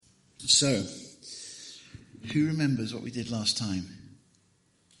So, who remembers what we did last time?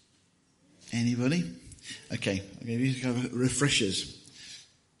 Anybody? Okay, I'm going to use a couple of refreshers.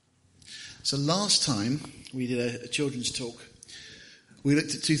 So last time we did a children's talk, we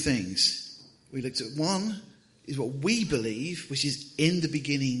looked at two things. We looked at one is what we believe, which is in the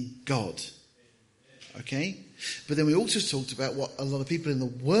beginning God. Okay? But then we also talked about what a lot of people in the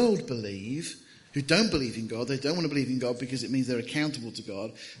world believe who don't believe in God. They don't want to believe in God because it means they're accountable to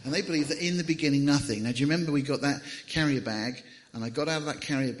God. And they believe that in the beginning nothing. Now do you remember we got that carrier bag, and I got out of that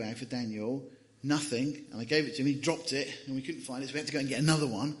carrier bag for Daniel, nothing, and I gave it to him, he dropped it, and we couldn't find it, so we had to go and get another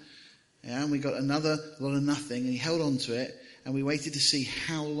one. Yeah, and we got a lot of nothing, and he held on to it, and we waited to see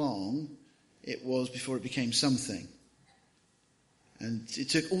how long it was before it became something. And it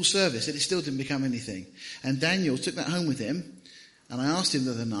took all service, and it still didn't become anything. And Daniel took that home with him, and I asked him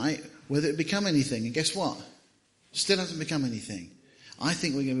the other night whether it become anything, and guess what? Still hasn't become anything. I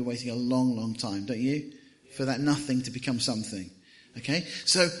think we're going to be waiting a long, long time, don't you? For that nothing to become something. Okay?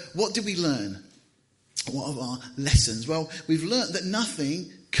 So, what did we learn? What are our lessons? Well, we've learned that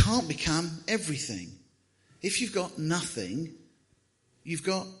nothing can't become everything. If you've got nothing, you've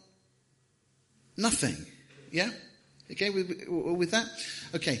got nothing. Yeah? Okay, with that?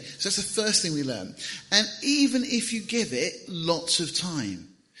 Okay, so that's the first thing we learn. And even if you give it lots of time,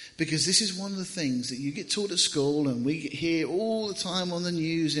 because this is one of the things that you get taught at school and we hear all the time on the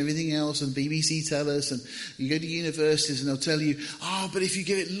news and everything else, and BBC tell us, and you go to universities and they'll tell you, but if you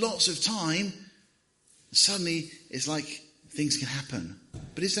give it lots of time, suddenly it's like things can happen.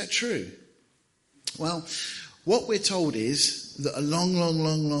 But is that true? Well, what we're told is that a long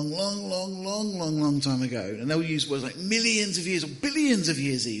time ago, and they'll use words like millions of years or billions of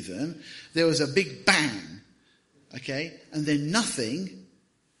years even, there was a big bang, okay? And then nothing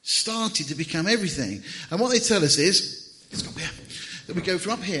started to become everything. And what they tell us is, let's go here, that we go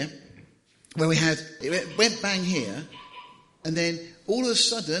from up here, where it went bang here, and then all of a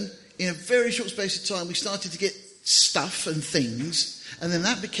sudden, in a very short space of time, we started to get stuff and things, and then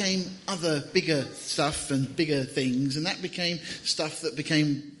that became other bigger stuff and bigger things, and that became stuff that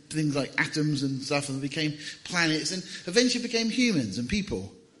became things like atoms and stuff, and became planets, and eventually became humans and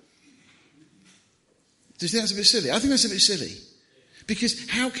people. Do you think that's a bit silly? I think that's a bit silly. Because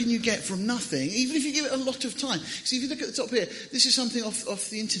how can you get from nothing, even if you give it a lot of time? See, if you look at the top here, this is something off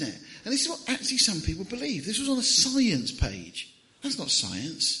the internet. And this is what actually some people believe. This was on a science page. That's not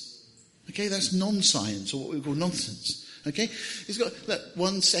science. Okay, that's non-science, or what we call nonsense. Okay? It's got, look,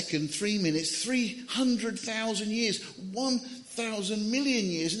 1 second, 3 minutes, 300,000 years, 1,000 million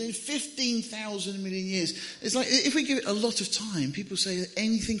years, and then 15,000 million years. It's like, if we give it a lot of time, people say that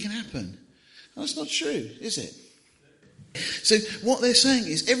anything can happen. That's not true, is it? So what they're saying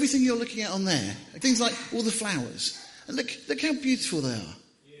is everything you're looking at on there, things like all the flowers, and look how beautiful they are,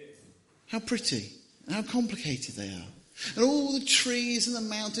 how pretty, and how complicated they are, and all the trees and the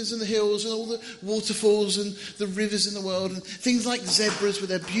mountains and the hills and all the waterfalls and the rivers in the world, and things like zebras with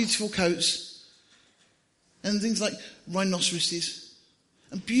their beautiful coats, and things like rhinoceroses,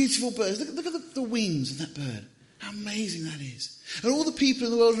 and beautiful birds. Look at the wings of that bird. How amazing that is. And all the people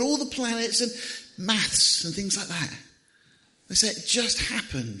in the world and all the planets and maths and things like that. They say it just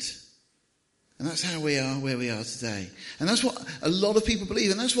happened. And that's how we are where we are today. And that's what a lot of people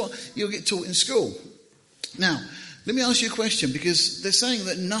believe. And that's what you'll get taught in school. Now, let me ask you a question, because they're saying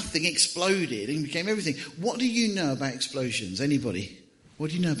that nothing exploded and became everything. What do you know about explosions? Anybody? What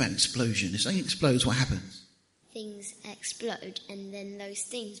do you know about explosion? If something explodes, what happens? Things explode and then those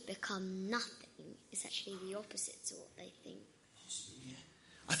things become nothing. It's actually the opposite to what they think.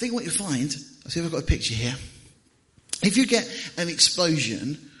 I think what you find, I'll see if I've got a picture here. If you get an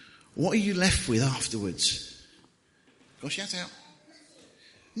explosion, what are you left with afterwards? Go shout out.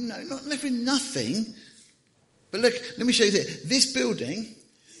 No, not left with nothing. But look, let me show you this. This building,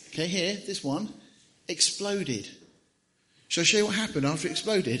 okay, here, this one, exploded. Shall I show you what happened after it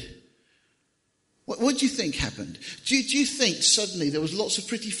exploded? What do you think happened? Do you think suddenly there was lots of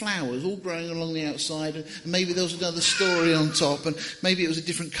pretty flowers all growing along the outside, and maybe there was another story on top, and maybe it was a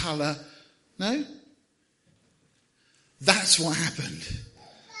different colour? No? That's what happened.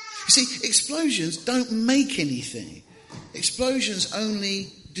 You see, explosions don't make anything. Explosions only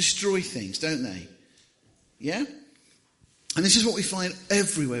destroy things, don't they? Yeah? And this is what we find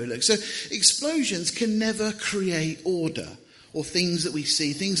everywhere we look. So explosions can never create order or things that we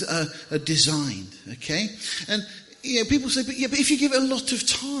see, things that are designed, okay? And people say, but if you give it a lot of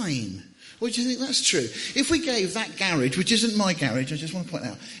time, well, do you think that's true? If we gave that garage, which isn't my garage, I just want to point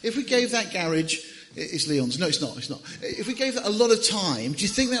out, if we gave that garage, it's Leon's. No, it's not. If we gave that a lot of time, do you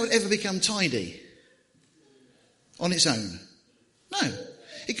think that would ever become tidy? On its own? No.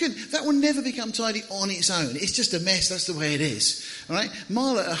 It couldn't. That will never become tidy on its own. It's just a mess. That's the way it is. All right?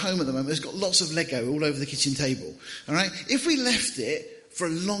 Marla at home at the moment has got lots of Lego all over the kitchen table. All right? If we left it for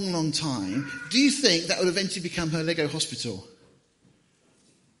a long, long time, do you think that would eventually become her Lego hospital?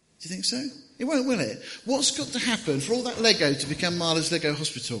 Do you think so? It won't, will it? What's got to happen for all that Lego to become Marla's Lego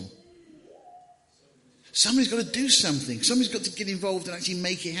hospital? Somebody's got to do something. Somebody's got to get involved and actually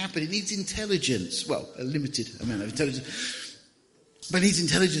make it happen. It needs intelligence. Well, a limited amount of intelligence. But it needs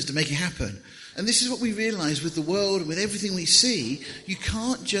intelligence to make it happen. And this is what we realise with the world and with everything we see. You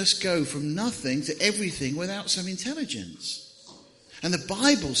can't just go from nothing to everything without some intelligence. And the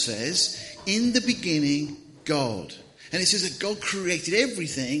Bible says, in the beginning, God. And it says that God created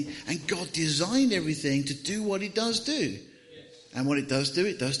everything and God designed everything to do what it does do. And what it does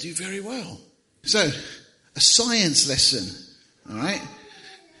do very well. So, a science lesson, all right?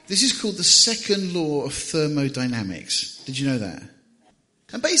 This is called the second law of thermodynamics. Did you know that?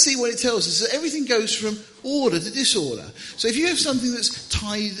 And basically what it tells us is that everything goes from order to disorder. So if you have something that's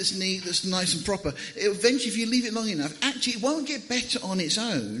tidy, that's neat, that's nice and proper, eventually if you leave it long enough, actually it won't get better on its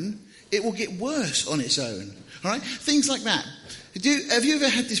own, it will get worse on its own. All right? Things like that. Have you ever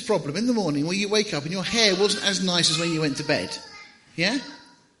had this problem in the morning where you wake up and your hair wasn't as nice as when you went to bed? Yeah?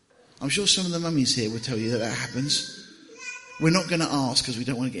 I'm sure some of the mummies here will tell you that happens. We're not going to ask because we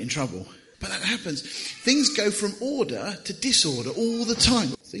don't want to get in trouble. But that happens. Things go from order to disorder all the time.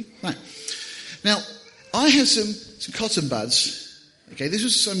 See? Right. Now, I had some cotton buds. Okay, this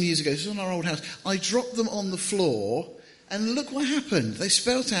was some years ago. This was on our old house. I dropped them on the floor and look what happened. They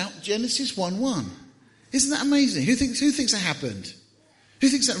spelt out Genesis 1:1. Isn't that amazing? Who thinks that happened? Who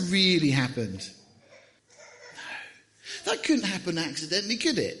thinks that really happened? No. That couldn't happen accidentally,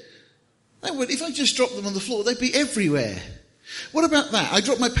 could it? If I just dropped them on the floor, they'd be everywhere. What about that? I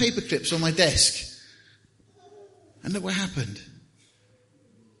dropped my paper clips on my desk. And look what happened.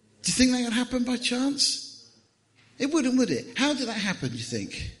 Do you think that would happen by chance? It wouldn't, would it? How did that happen, do you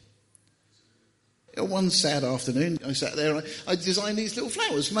think? One sad afternoon, I sat there and I designed these little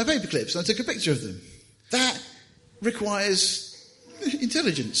flowers for my paper clips and I took a picture of them. That requires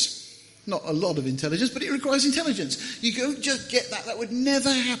intelligence. Not a lot of intelligence, but it requires intelligence. You don't just get that. That would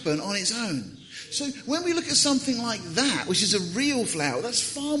never happen on its own. So when we look at something like that, which is a real flower, that's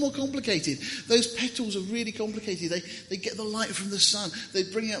far more complicated. Those petals are really complicated. They get the light from the sun. They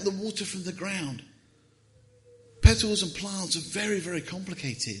bring out the water from the ground. Petals and plants are very, very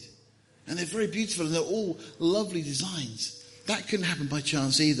complicated. And they're very beautiful and they're all lovely designs. That couldn't happen by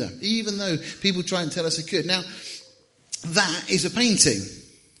chance either, even though people try and tell us it could. Now, that is a painting.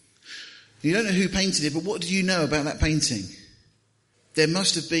 You don't know who painted it, but what do you know about that painting? There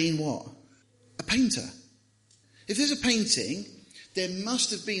must have been what? A painter. If there's a painting, there must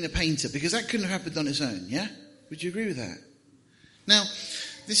have been a painter, because that couldn't have happened on its own, yeah? Would you agree with that? Now,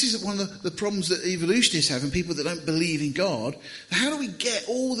 this is one of the problems that evolutionists have and people that don't believe in God. How do we get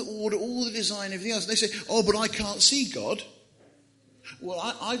all the order, all the design, everything else? And they say, oh, but I can't see God. Well,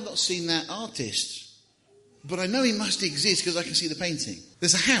 I've not seen that artist, but I know he must exist because I can see the painting.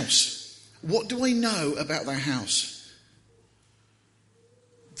 There's a house. What do I know about that house?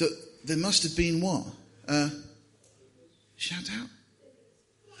 That there must have been what? Shout out.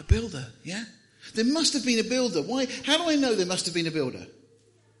 A builder, yeah? There must have been a builder. Why? How do I know there must have been a builder?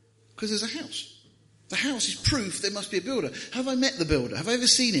 Because there's a house. The house is proof there must be a builder. Have I met the builder? Have I ever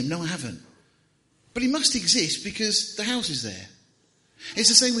seen him? No, I haven't. But he must exist because the house is there. It's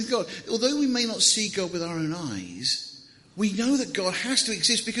the same with God. Although we may not see God with our own eyes, we know that God has to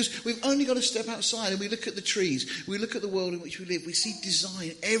exist because we've only got to step outside and we look at the trees, we look at the world in which we live, we see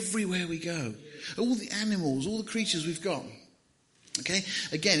design everywhere we go. All the animals, all the creatures we've got. Okay?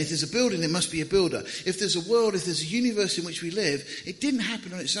 Again, if there's a building, there must be a builder. If there's a world, if there's a universe in which we live, it didn't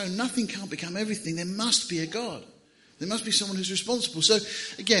happen on its own. Nothing can't become everything. There must be a God. There must be someone who's responsible. So,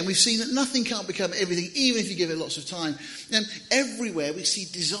 again, we've seen that nothing can't become everything, even if you give it lots of time. And everywhere we see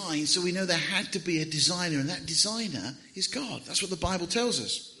design, so we know there had to be a designer, and that designer is God. That's what the Bible tells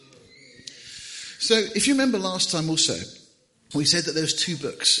us. So, if you remember last time also, we said that there's 2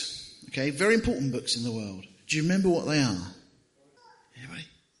 books, okay, very important books in the world. Do you remember what they are? Anybody?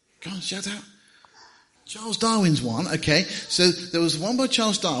 Go on, shout out. Charles Darwin's one, okay. So, there was one by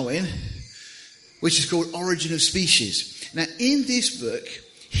Charles Darwin, which is called Origin of Species. Now, in this book,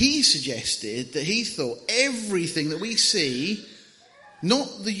 he suggested that he thought everything that we see, not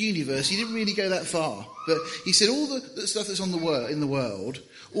the universe, he didn't really go that far, but he said all the stuff that's in the world,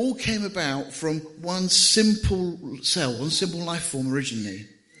 all came about from one simple cell, one simple life form originally.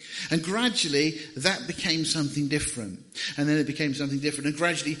 And gradually, that became something different. And then it became something different and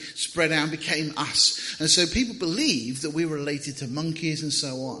gradually spread out and became us. And so people believed that we were related to monkeys and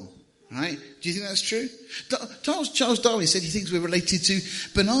so on. Right? Do you think that's true? Charles Darwin said he thinks we're related to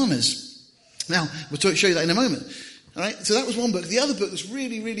bananas. Now, we'll show you that in a moment. All right? So that was one book. The other book that's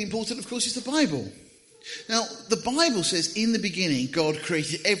really, really important, of course, is the Bible. Now, the Bible says, in the beginning, God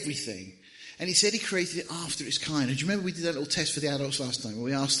created everything. And he said he created it after its kind. And do you remember we did that little test for the adults last time, where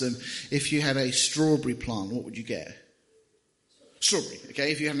we asked them, if you had a strawberry plant, what would you get? Strawberry.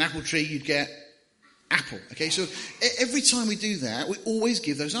 Okay? If you had an apple tree, you'd get apple. Okay? So every time we do that, we always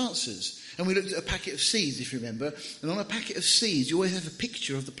give those answers. And we looked at a packet of seeds, if you remember. And on a packet of seeds, you always have a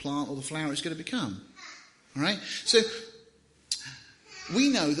picture of the plant or the flower it's going to become. All right? So we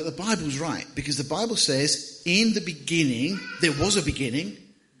know that the Bible's right, because the Bible says, in the beginning, there was a beginning.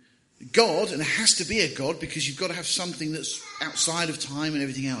 God, and it has to be a God, because you've got to have something that's outside of time and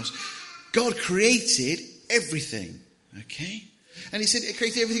everything else. God created everything. Okay? And he said it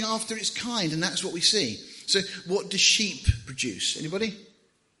created everything after its kind, and that's what we see. So what do sheep produce? Anybody?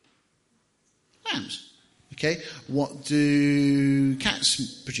 Lambs. Okay? What do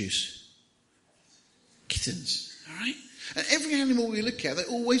cats produce? Kittens. All right? And every animal we look at, they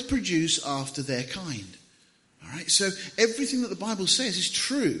always produce after their kind. All right? So everything that the Bible says is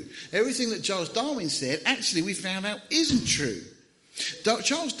true. Everything that Charles Darwin said, actually we found out isn't true.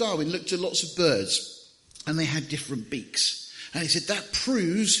 Charles Darwin looked at lots of birds, and they had different beaks. And he said, that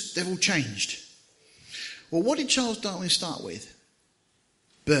proves they've all changed. Well, what did Charles Darwin start with?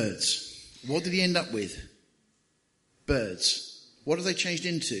 Birds. What did he end up with? Birds. What have they changed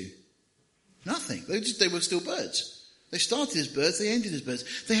into? Nothing. They were still birds. They started as birds, they ended as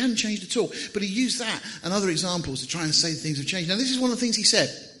birds. They hadn't changed at all. But he used that and other examples to try and say things have changed. Now, this is one of the things he said.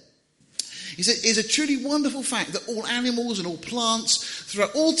 He said, it's a truly wonderful fact that all animals and all plants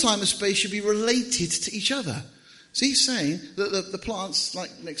throughout all time and space should be related to each other. So he's saying that the plants,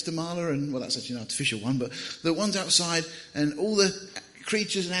 like next to Marla, and, well, that's actually an artificial one, but the ones outside, and all the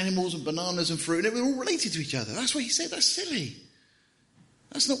creatures and animals and bananas and fruit, and they're all related to each other. That's what he said. That's silly.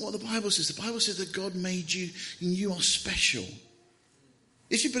 That's not what the Bible says. The Bible says that God made you, and you are special.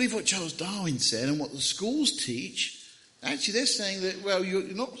 If you believe what Charles Darwin said and what the schools teach, actually they're saying that, well, you're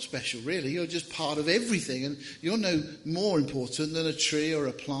not special, really. You're just part of everything, and you're no more important than a tree or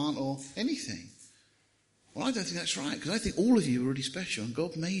a plant or anything. Well, I don't think that's right, because I think all of you are really special, and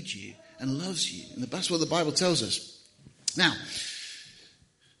God made you and loves you. And that's what the Bible tells us. Now,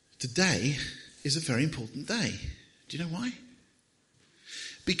 today is a very important day. Do you know why?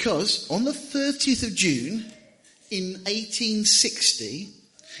 Because on the 30th of June in 1860,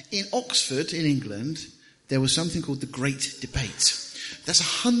 in Oxford, in England, there was something called the Great Debate. That's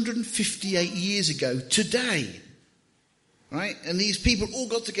 158 years ago today. Right? And these people all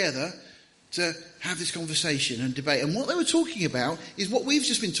got together to have this conversation and debate. And what they were talking about is what we've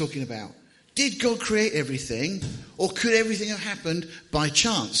just been talking about. Did God create everything, or could everything have happened by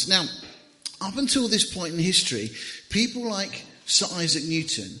chance? Now, up until this point in history, people like Sir Isaac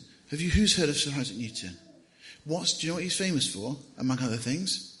Newton. Who's heard of Sir Isaac Newton? Do you know what he's famous for, among other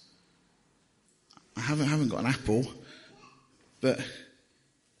things? I haven't got an apple, but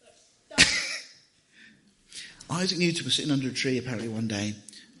Isaac Newton was sitting under a tree apparently one day,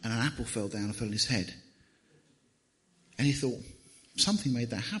 and an apple fell down and fell on his head. And he thought, something made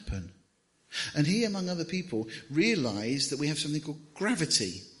that happen. And he, among other people, realised that we have something called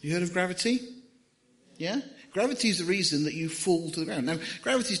gravity. You heard of gravity? Yeah? Gravity is the reason that you fall to the ground. Now,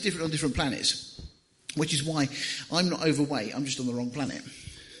 gravity is different on different planets, which is why I'm not overweight. I'm just on the wrong planet.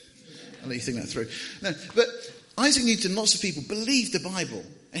 I'll let you think that through. No, but Isaac Newton, lots of people believed the Bible.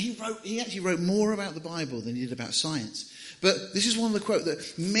 And he actually wrote more about the Bible than he did about science. But this is one of the quotes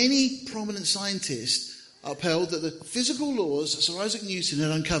that many prominent scientists upheld, that the physical laws that Sir Isaac Newton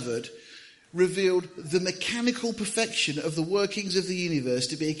had uncovered revealed the mechanical perfection of the workings of the universe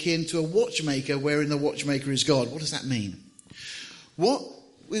to be akin to a watchmaker wherein the watchmaker is God. What does that mean? What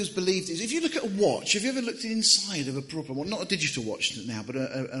was believed is, if you look at a watch, have you ever looked inside of a proper watch? Not a digital watch now, but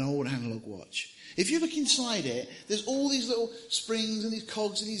an old analog watch. If you look inside it, there's all these little springs and these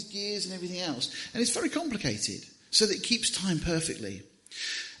cogs and these gears and everything else. And it's very complicated, so that it keeps time perfectly.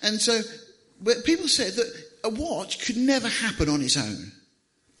 And so people said that a watch could never happen on its own.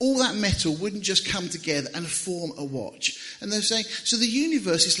 All that metal wouldn't just come together and form a watch. And they're saying, so the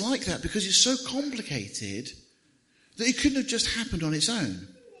universe is like that because it's so complicated that it couldn't have just happened on its own.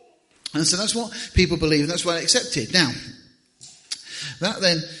 And so that's what people believe, and that's what I accepted. Now, that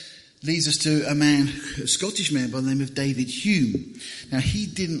then leads us to a Scottish man by the name of David Hume. Now, he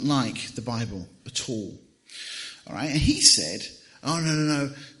didn't like the Bible at all. All right, and he said, Oh,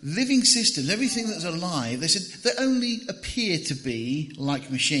 no. Living systems, everything that's alive, they said, they only appear to be like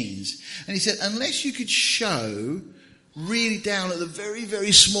machines. And he said, unless you could show really down at the very,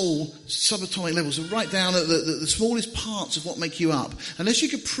 very small subatomic levels, so right down at the smallest parts of what make you up, unless you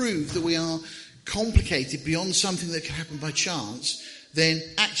could prove that we are complicated beyond something that can happen by chance, then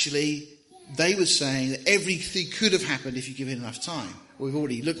actually they were saying that everything could have happened if you give it enough time. Well, we've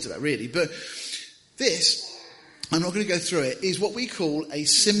already looked at that really. But this, I'm not going to go through it, is what we call a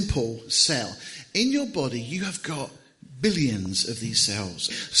simple cell. In your body, you have got billions of these cells.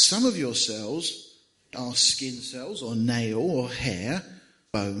 Some of your cells are skin cells or nail or hair,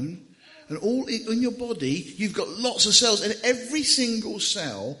 bone. And all in your body, you've got lots of cells. And every single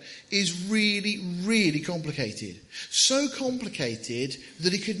cell is really, really complicated. So complicated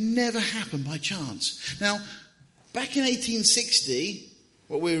that it could never happen by chance. Now, back in 1860,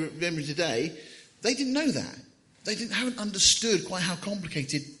 what we're remembering today, they didn't know that. They haven't understood quite how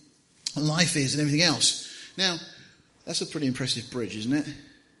complicated life is and everything else. Now, that's a pretty impressive bridge, isn't it?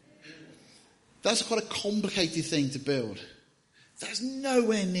 That's quite a complicated thing to build. That's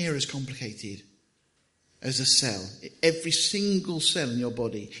nowhere near as complicated as a cell. Every single cell in your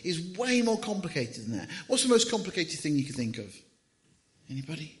body is way more complicated than that. What's the most complicated thing you can think of?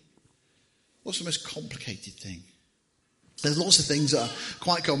 Anybody? What's the most complicated thing? There's lots of things that are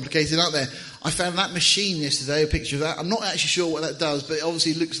quite complicated, aren't there? I found that machine yesterday, a picture of that. I'm not actually sure what that does, but it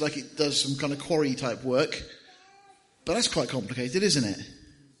obviously looks like it does some kind of quarry type work. But that's quite complicated, isn't it?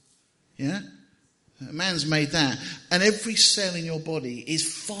 Yeah? A man's made that. And every cell in your body is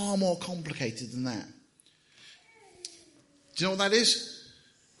far more complicated than that. Do you know what that is?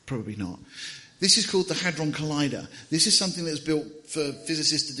 Probably not. This is called the Hadron Collider. This is something that's built for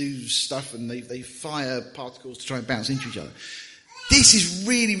physicists to do stuff, and they fire particles to try and bounce into each other. This is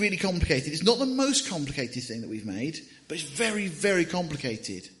really, really complicated. It's not the most complicated thing that we've made, but it's very, very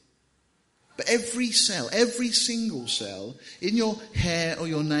complicated. But every cell, every single cell, in your hair or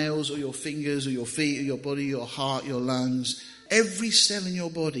your nails or your fingers or your feet or your body, your heart, your lungs, every cell in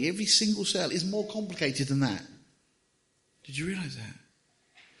your body, every single cell is more complicated than that. Did you realize that?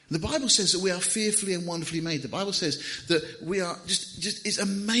 The Bible says that we are fearfully and wonderfully made. The Bible says that we are just it's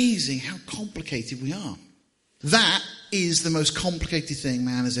amazing how complicated we are. That is the most complicated thing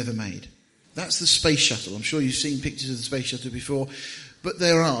man has ever made. That's the space shuttle. I'm sure you've seen pictures of the space shuttle before. But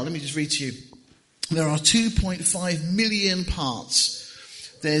let me just read to you. There are 2.5 million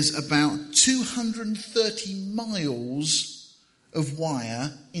parts. There's about 230 miles of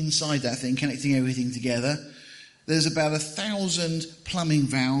wire inside that thing, connecting everything together. There's about 1,000 plumbing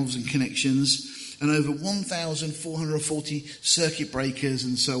valves and connections, and over 1,440 circuit breakers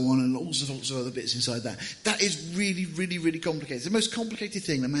and so on, and all sorts of other bits inside that. That is really, really, really complicated. It's the most complicated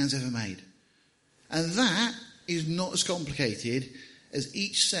thing that man's ever made. And that is not as complicated as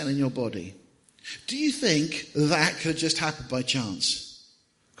each cell in your body. Do you think that could just happen by chance?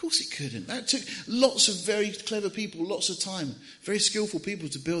 Of course it couldn't. That took lots of very clever people, lots of time, very skillful people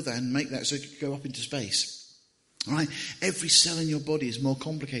to build that and make that so it could go up into space. All right? Every cell in your body is more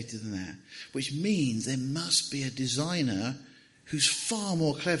complicated than that, which means there must be a designer who's far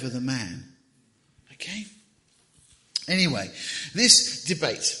more clever than man. Okay? Anyway, this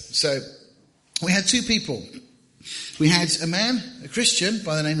debate. So, we had two people. We had a man, a Christian,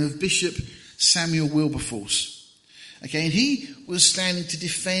 by the name of Bishop Samuel Wilberforce. Okay, and he was standing to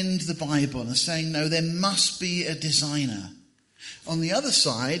defend the Bible and saying, no, there must be a designer. On the other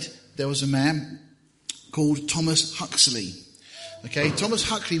side, there was a man called Thomas Huxley. Okay, Thomas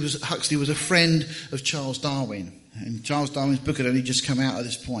Huxley was a friend of Charles Darwin. And Charles Darwin's book had only just come out at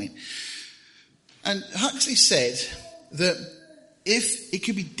this point. And Huxley said that if it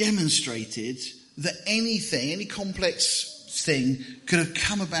could be demonstrated that any complex thing could have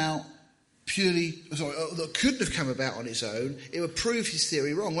come about that couldn't have come about on its own, it would prove his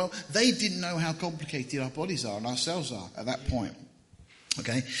theory wrong. Well, they didn't know how complicated our bodies are and our cells are at that point.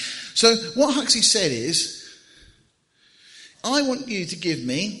 Okay? So what Huxley said is, I want you to give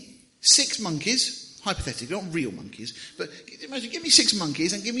me 6 monkeys, hypothetically, not real monkeys, but imagine, give me 6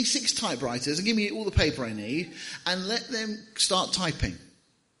 monkeys and give me 6 typewriters and give me all the paper I need and let them start typing.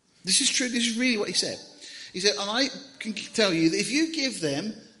 This is true, this is really what he said. He said, and I can tell you that if you give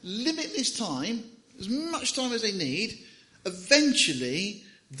them limitless time, as much time as they need, eventually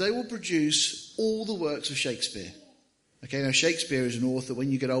they will produce all the works of Shakespeare. Okay, now Shakespeare is an author.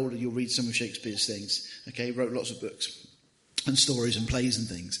 When you get older, you'll read some of Shakespeare's things. Okay, he wrote lots of books and stories and plays and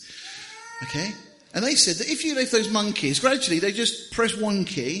things. Okay, and they said that if you left those monkeys, gradually they just press one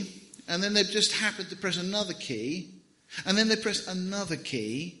key, and then they just happen to press another key, and then they press another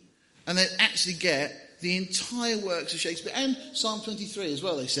key, and they actually get the entire works of Shakespeare, and Psalm 23 as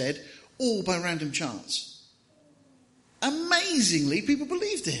well, they said, all by random chance. Amazingly, people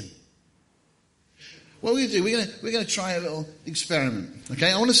believed him. What we're going to do, we're going to try a little experiment.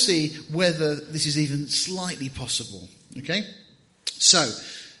 Okay, I want to see whether this is even slightly possible. Okay, so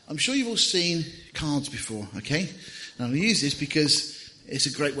I'm sure you've all seen cards before. Okay, and I'll use this because it's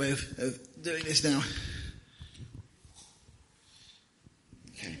a great way of doing this now.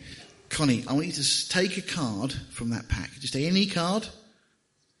 Okay, Connie, I want you to take a card from that pack. Just any card.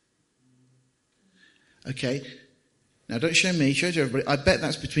 Okay, now don't show me, show it to everybody. I bet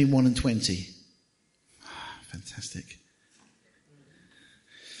that's between 1 and 20. Fantastic.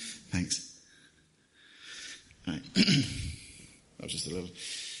 Thanks. Right. That was just a little...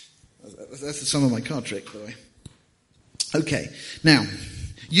 That's the sum of my card trick, by the way. Okay. Now,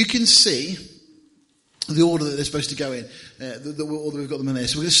 you can see the order that they're supposed to go in. The order we've got them in there.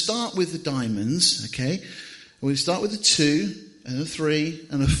 So we're going to start with the diamonds, okay? We're going to start with a 2, and a 3,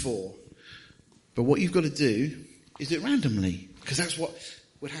 and a 4. But what you've got to do is do it randomly, because that's what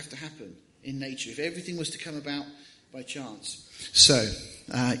would have to happen in nature if everything was to come about by chance. So,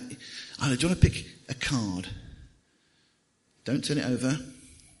 Anna, do you want to pick a card? Don't turn it over.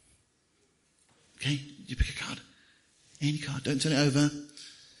 Okay, you pick a card. Any card, don't turn it over.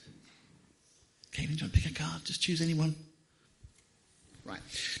 Okay, do you want to pick a card? Just choose anyone. Right.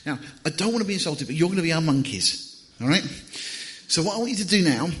 Now, I don't want to be insulted, but you're going to be our monkeys. All right? So what I want you to do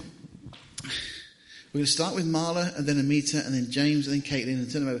now, we're going to start with Marla, and then Amita, and then James, and then Caitlin, and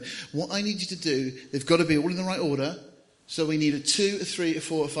turn them over. What I need you to do, they've got to be all in the right order. So we need a 2, a 3, a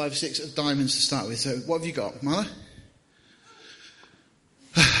 4, a 5, a 6 of diamonds to start with. So what have you got, Marla?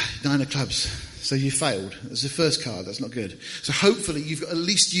 9 of clubs. So you failed. That's the first card. That's not good. So hopefully you've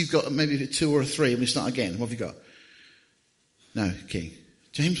got maybe a 2 or a 3, and we start again. What have you got? No, king.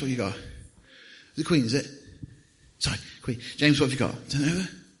 James, what have you got? The queen, is it? Sorry, queen. James, what have you got? Turn it over.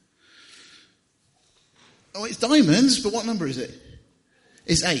 Oh, it's diamonds, but what number is it?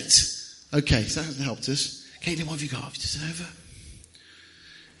 It's 8. Okay, so that hasn't helped us. Caitlin, what have you got? Have you just over?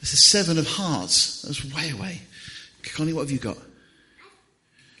 It's a 7 of hearts. That's way away. Connie, what have you got?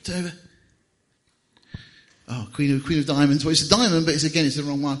 Turn over. Oh, queen of diamonds. Well, it's a diamond, but it's the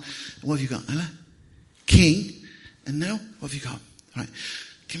wrong one. And what have you got, Ella? King. And now, what have you got? All right.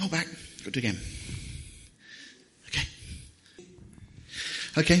 Come on back. Go do it again. Okay.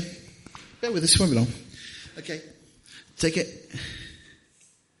 Okay. Bear with us. Won't be long. Okay. Take it.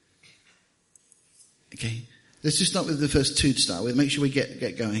 Okay. Let's just start with the first 2 to start with. Make sure we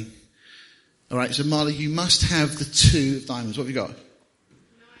get going. All right. So, Marla, you must have the 2 of diamonds. What have you got? 9.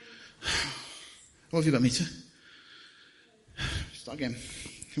 What have you got, Mita? Start again.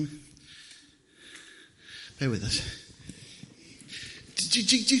 Come on. Bear with us. Do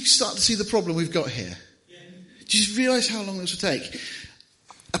you start to see the problem we've got here? Yeah. Do you realise how long this will take?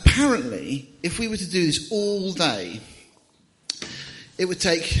 Apparently, if we were to do this all day, it would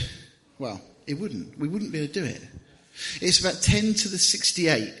take, well, it wouldn't. We wouldn't be able to do it. It's about 10 to the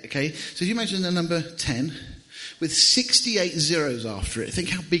 68, okay? So if you imagine the number 10 with 68 zeros after it, think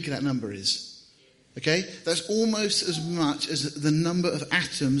how big that number is. Okay? That's almost as much as the number of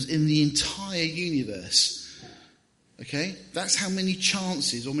atoms in the entire universe. Okay? That's how many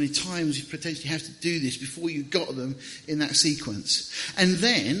chances or many times you potentially have to do this before you got them in that sequence. And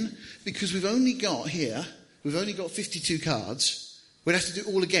then, because we've only got 52 cards, we'd have to do it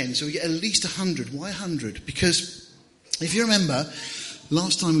all again. So we get at least 100. Why 100? Because if you remember,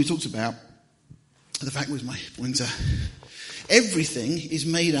 last time we talked about, the fact was my pointer, everything is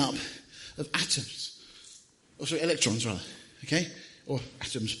made up of atoms. Or sorry, electrons rather. Okay? Or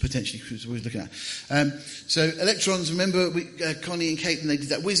atoms, potentially, because we're looking at. So electrons, remember, Connie and Caitlin, they did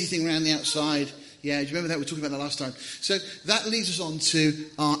that whizzy thing around the outside. Yeah, do you remember that? We were talking about that last time. So that leads us on to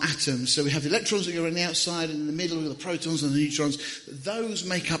our atoms. So we have the electrons that are on the outside, and in the middle we've got the protons and the neutrons. Those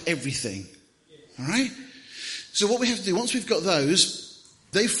make up everything. All right? So what we have to do, once we've got those,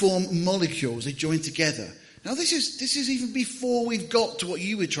 they form molecules. They join together. Now this is even before we've got to what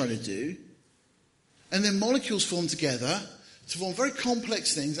you were trying to do. And then molecules form together to form very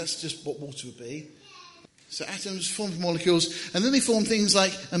complex things. That's just what water would be. So atoms form molecules, and then they form things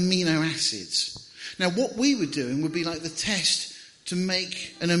like amino acids. Now what we were doing would be like the test to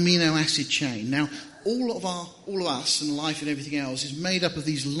make an amino acid chain. Now all of us and life and everything else is made up of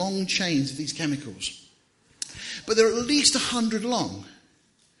these long chains of these chemicals. But they're at least 100 long.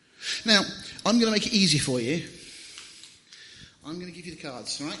 Now, I'm going to make it easy for you. I'm going to give you the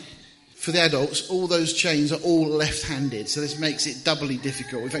cards, all right? for the adults, all those chains are all left-handed. So this makes it doubly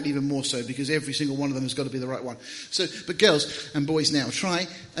difficult. In fact, even more so, because every single one of them has got to be the right one. So, but girls and boys now, try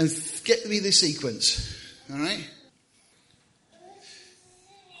and get me this sequence. All right?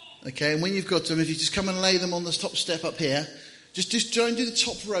 Okay, and when you've got them, if you just come and lay them on the top step up here, just try and do the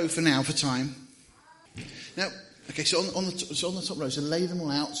top row for now, for time. Now, okay, so on the top row, so lay them all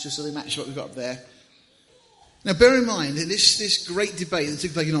out just so they match what we've got up there. Now, bear in mind, in this great debate that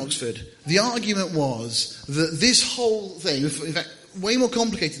took place in Oxford, the argument was that this whole thing, in fact, way more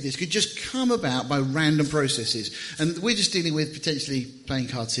complicated than this, could just come about by random processes. And we're just dealing with potentially playing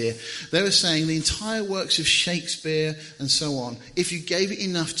cards here. They were saying the entire works of Shakespeare and so on, if you gave it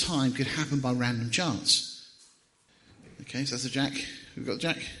enough time, could happen by random chance. Okay, so that's the jack. We've got the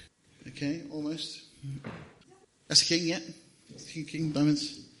jack. Okay, almost. That's the king, yeah. King,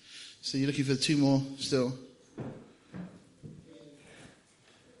 diamonds. So you're looking for two more still.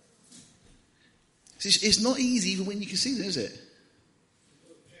 It's not easy even when you can see them, is it?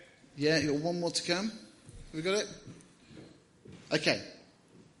 Yeah, you've got one more to come. Have we got it? Okay.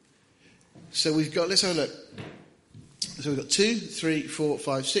 So we've got, let's have a look. So we've got 2, 3, 4,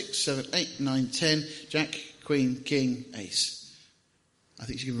 5, 6, 7, 8, 9, 10. Jack, Queen, King, Ace. I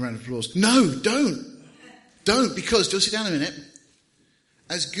think you should give a round of applause. No, don't. Don't, because, just sit down a minute.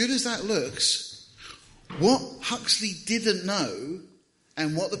 As good as that looks, what Huxley didn't know,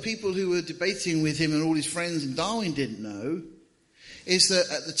 and what the people who were debating with him and all his friends and Darwin didn't know, is that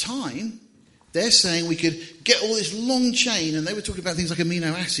at the time, they're saying we could get all this long chain, and they were talking about things like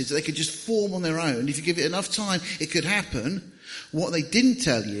amino acids, that they could just form on their own. If you give it enough time, it could happen. What they didn't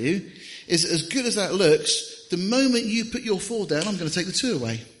tell you is, as good as that looks, the moment you put your 4 down, I'm going to take the 2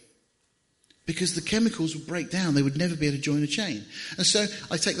 away. Because the chemicals would break down. They would never be able to join a chain. And so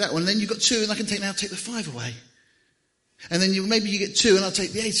I take that one, and then you've got 2, and I can take the 5 away. And then maybe you get 2 and I'll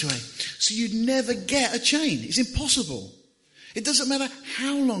take the 8 away. So you'd never get a chain. It's impossible. It doesn't matter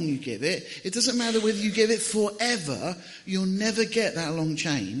how long you give it. It doesn't matter whether you give it forever. You'll never get that long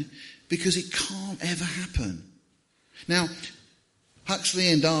chain because it can't ever happen. Now, Huxley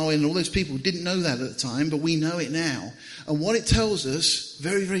and Darwin and all those people didn't know that at the time, but we know it now. And what it tells us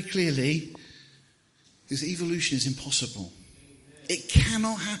very, very clearly is that evolution is impossible. It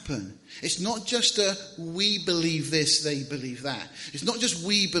cannot happen. It's not just a we believe this, they believe that. It's not just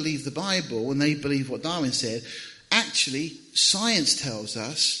we believe the Bible and they believe what Darwin said. Actually, science tells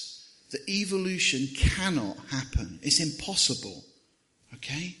us that evolution cannot happen. It's impossible.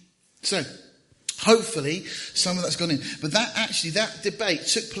 Okay? So, hopefully, some of that's gone in. But that debate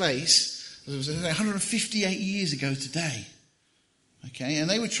took place 158 years ago today. Okay, and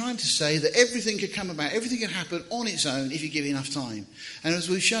they were trying to say that everything could come about, everything could happen on its own if you give it enough time. And as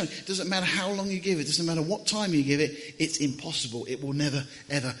we've shown, it doesn't matter how long you give it, it doesn't matter what time you give it, it's impossible. It will never,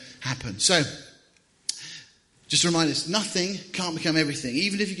 ever happen. So, just to remind us, nothing can't become everything,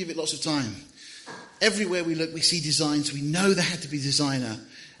 even if you give it lots of time. Everywhere we look, we see designs. We know there had to be a designer.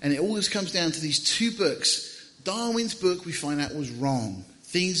 And it always comes down to these 2 books. Darwin's book, we find out, was wrong.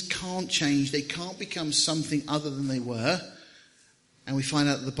 Things can't change. They can't become something other than they were. And we find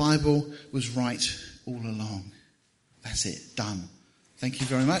out that the Bible was right all along. That's it. Done. Thank you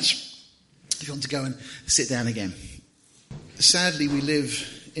very much. If you want to go and sit down again. Sadly, we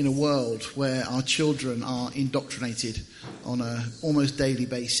live in a world where our children are indoctrinated on an almost daily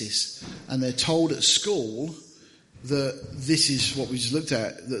basis. And they're told at school that this is what we just looked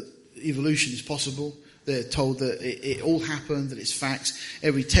at, that evolution is possible. They're told that it all happened, that it's facts.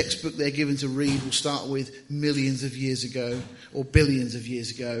 Every textbook they're given to read will start with millions of years ago or billions of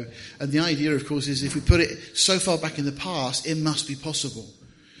years ago. And the idea, of course, is if we put it so far back in the past, it must be possible.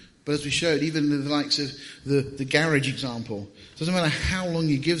 But as we showed, even in the likes of the garage example, it doesn't matter how long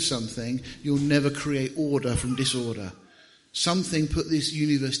you give something, you'll never create order from disorder. Something put this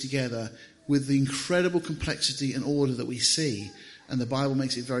universe together with the incredible complexity and order that we see. And the Bible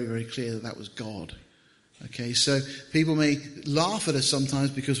makes it very, very clear that was God. Okay, so people may laugh at us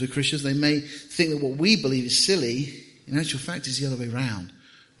sometimes because we're Christians. They may think that what we believe is silly. In actual fact, it's the other way around.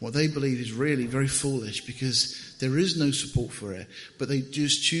 What they believe is really very foolish because there is no support for it. But they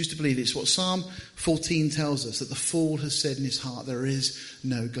just choose to believe it. It's what Psalm 14 tells us, that the fool has said in his heart, there is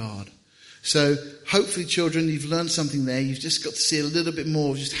no God. So hopefully, children, you've learned something there. You've just got to see a little bit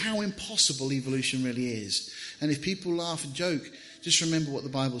more of just how impossible evolution really is. And if people laugh and joke, just remember what the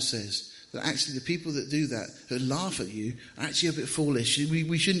Bible says. That actually the people that do that, that laugh at you, are actually a bit foolish.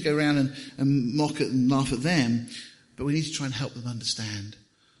 We shouldn't go around and mock it and laugh at them, but we need to try and help them understand.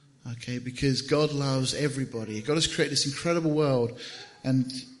 Okay, because God loves everybody. God has created this incredible world,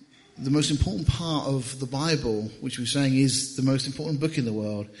 and the most important part of the Bible, which we're saying is the most important book in the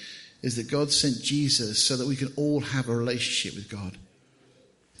world, is that God sent Jesus so that we can all have a relationship with God.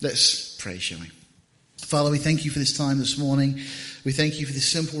 Let's pray, shall we? Father, we thank you for this time this morning. We thank you for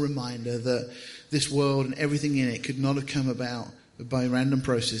this simple reminder that this world and everything in it could not have come about by random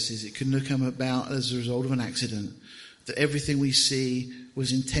processes. It couldn't have come about as a result of an accident. That everything we see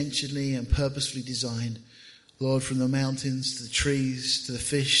was intentionally and purposefully designed. Lord, from the mountains to the trees, to the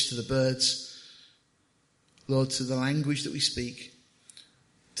fish, to the birds. Lord, to the language that we speak.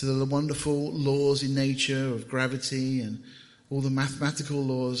 To the wonderful laws in nature of gravity and all the mathematical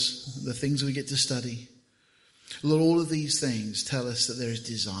laws, the things we get to study. Lord, all of these things tell us that there is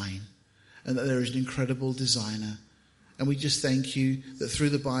design and that there is an incredible designer. And we just thank you that through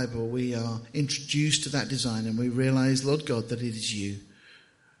the Bible we are introduced to that design and we realize, Lord God, that it is you.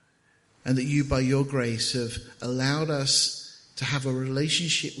 And that you, by your grace, have allowed us to have a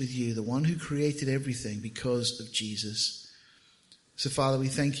relationship with you, the one who created everything, because of Jesus. So, Father, we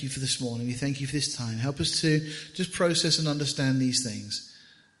thank you for this morning. We thank you for this time. Help us to just process and understand these things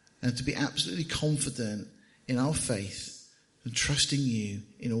and to be absolutely confident in our faith and trusting you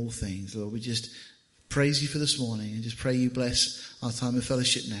in all things. Lord, we just praise you for this morning and just pray you bless our time of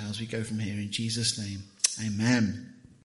fellowship now as we go from here. In Jesus' name, amen.